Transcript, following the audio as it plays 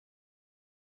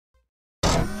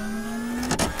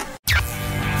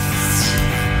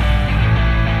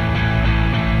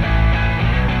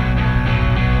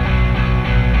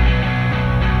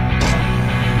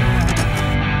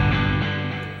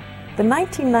The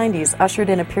 1990s ushered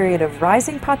in a period of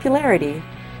rising popularity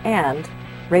and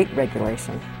rate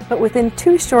regulation. But within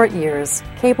 2 short years,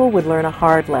 cable would learn a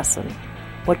hard lesson.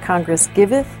 What Congress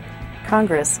giveth,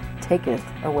 Congress taketh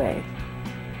away.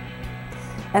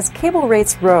 As cable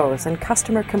rates rose and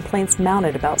customer complaints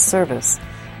mounted about service,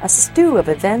 a stew of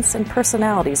events and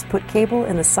personalities put cable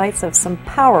in the sights of some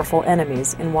powerful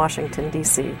enemies in Washington,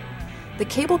 D.C. The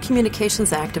Cable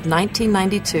Communications Act of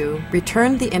 1992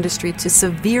 returned the industry to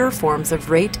severe forms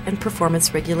of rate and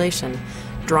performance regulation,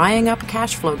 drying up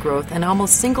cash flow growth and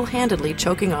almost single-handedly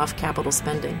choking off capital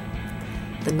spending.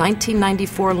 The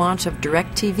 1994 launch of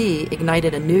DirecTV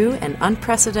ignited a new and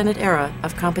unprecedented era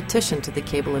of competition to the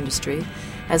cable industry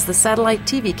as the satellite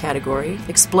TV category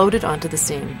exploded onto the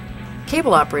scene.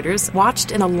 Cable operators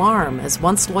watched in alarm as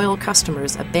once loyal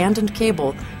customers abandoned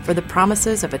cable for the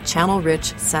promises of a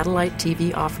channel-rich satellite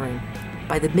TV offering.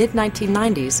 By the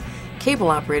mid-1990s, cable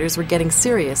operators were getting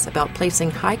serious about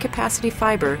placing high-capacity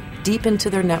fiber deep into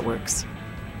their networks.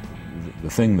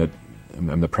 The thing that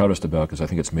I'm the proudest about, because I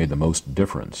think it's made the most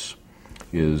difference,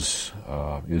 is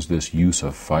this use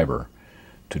of fiber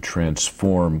to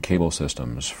transform cable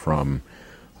systems from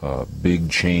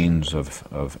big chains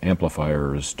of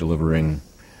amplifiers delivering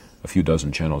a few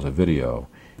dozen channels of video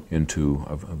into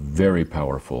a very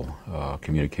powerful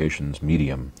communications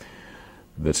medium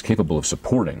that's capable of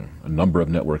supporting a number of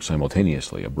networks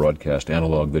simultaneously, a broadcast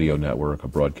analog video network, a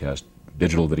broadcast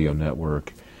digital video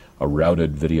network, a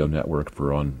routed video network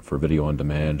for video on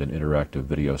demand and interactive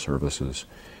video services,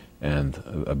 and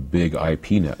a big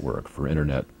IP network for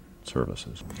internet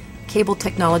services. Cable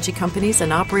technology companies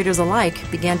and operators alike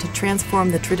began to transform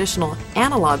the traditional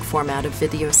analog format of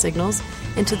video signals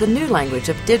into the new language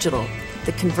of digital.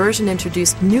 The conversion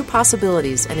introduced new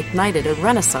possibilities and ignited a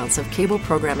renaissance of cable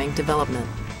programming development.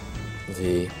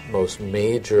 The most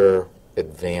major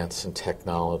advance in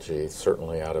technology,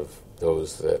 certainly out of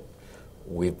those that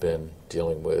we've been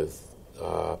dealing with,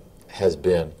 has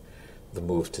been the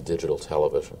move to digital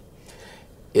television.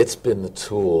 It's been the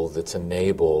tool that's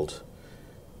enabled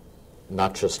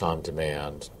not just on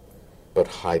demand, but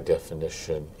high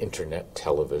definition internet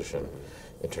television,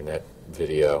 internet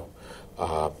video,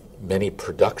 many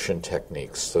production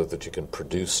techniques so that you can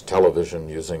produce television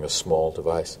using a small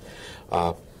device.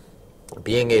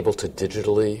 Being able to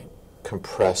digitally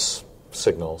compress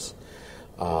signals,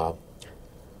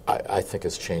 I think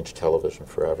has changed television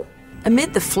forever.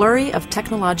 Amid the flurry of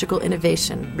technological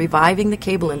innovation reviving the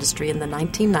cable industry in the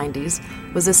 1990s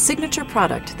was a signature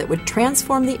product that would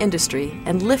transform the industry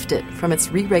and lift it from its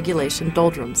re-regulation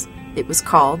doldrums. It was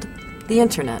called the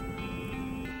Internet.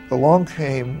 Along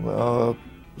came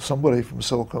somebody from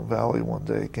Silicon Valley one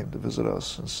day, came to visit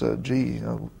us and said, gee,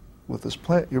 with this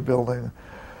plant you're building,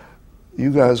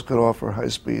 you guys could offer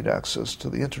high-speed access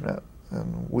to the Internet.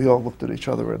 And we all looked at each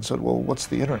other and said, well, what's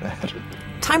the Internet?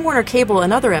 Time Warner Cable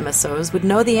and other MSOs would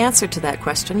know the answer to that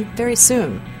question very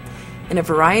soon. In a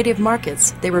variety of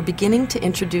markets, they were beginning to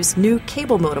introduce new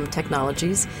cable modem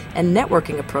technologies and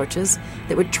networking approaches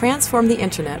that would transform the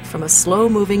Internet from a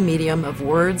slow-moving medium of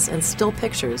words and still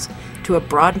pictures to a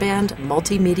broadband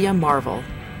multimedia marvel.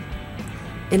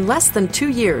 In less than 2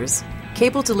 years,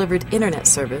 cable-delivered Internet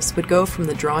service would go from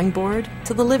the drawing board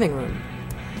to the living room.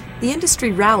 The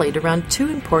industry rallied around 2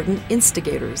 important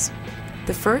instigators.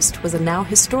 The first was a now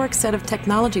historic set of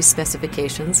technology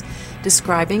specifications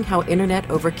describing how Internet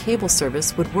over cable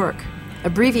service would work.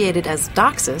 Abbreviated as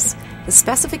DOCSIS, the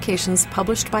specifications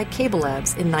published by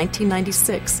CableLabs in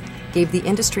 1996 gave the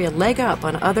industry a leg up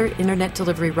on other Internet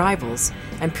delivery rivals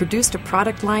and produced a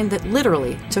product line that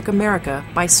literally took America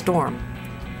by storm.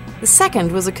 The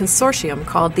second was a consortium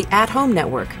called the At-Home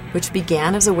Network, which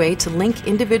began as a way to link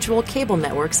individual cable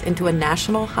networks into a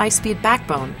national high-speed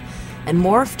backbone and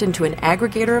morphed into an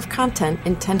aggregator of content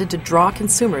intended to draw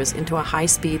consumers into a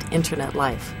high-speed Internet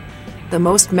life. The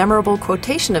most memorable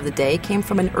quotation of the day came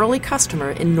from an early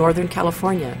customer in Northern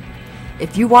California.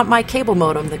 "If you want my cable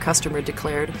modem," the customer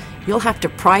declared, "you'll have to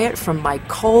pry it from my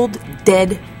cold,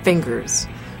 dead fingers."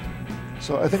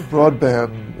 So I think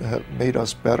broadband made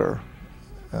us better.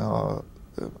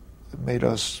 It made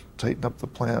us tighten up the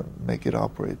plant, make it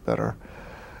operate better.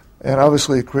 And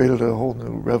obviously it created a whole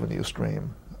new revenue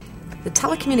stream. The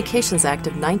Telecommunications Act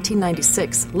of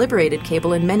 1996 liberated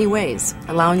cable in many ways,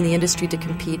 allowing the industry to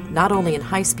compete not only in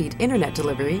high-speed Internet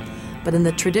delivery, but in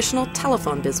the traditional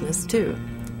telephone business too.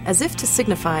 As if to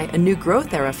signify a new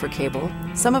growth era for cable,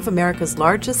 some of America's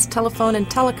largest telephone and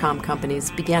telecom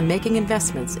companies began making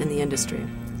investments in the industry.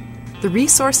 The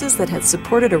resources that had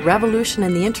supported a revolution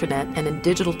in the Internet and in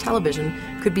digital television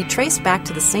could be traced back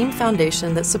to the same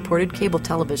foundation that supported cable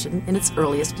television in its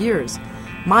earliest years: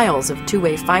 miles of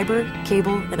two-way fiber,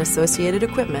 cable, and associated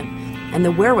equipment, and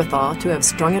the wherewithal to have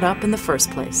strung it up in the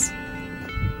first place.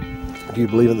 Do you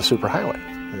believe in the superhighway,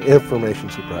 the information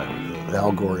superhighway, the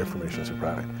Al Gore information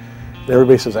superhighway? And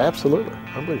everybody says, absolutely,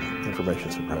 I believe in information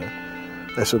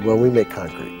superhighway. I said, well, we make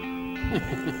concrete.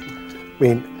 I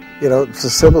mean, it's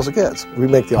as simple as it gets. We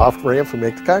make the off-ramps, we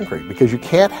make the concrete, because you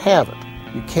can't have it.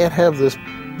 You can't have this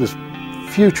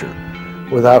future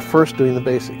without first doing the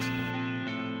basics.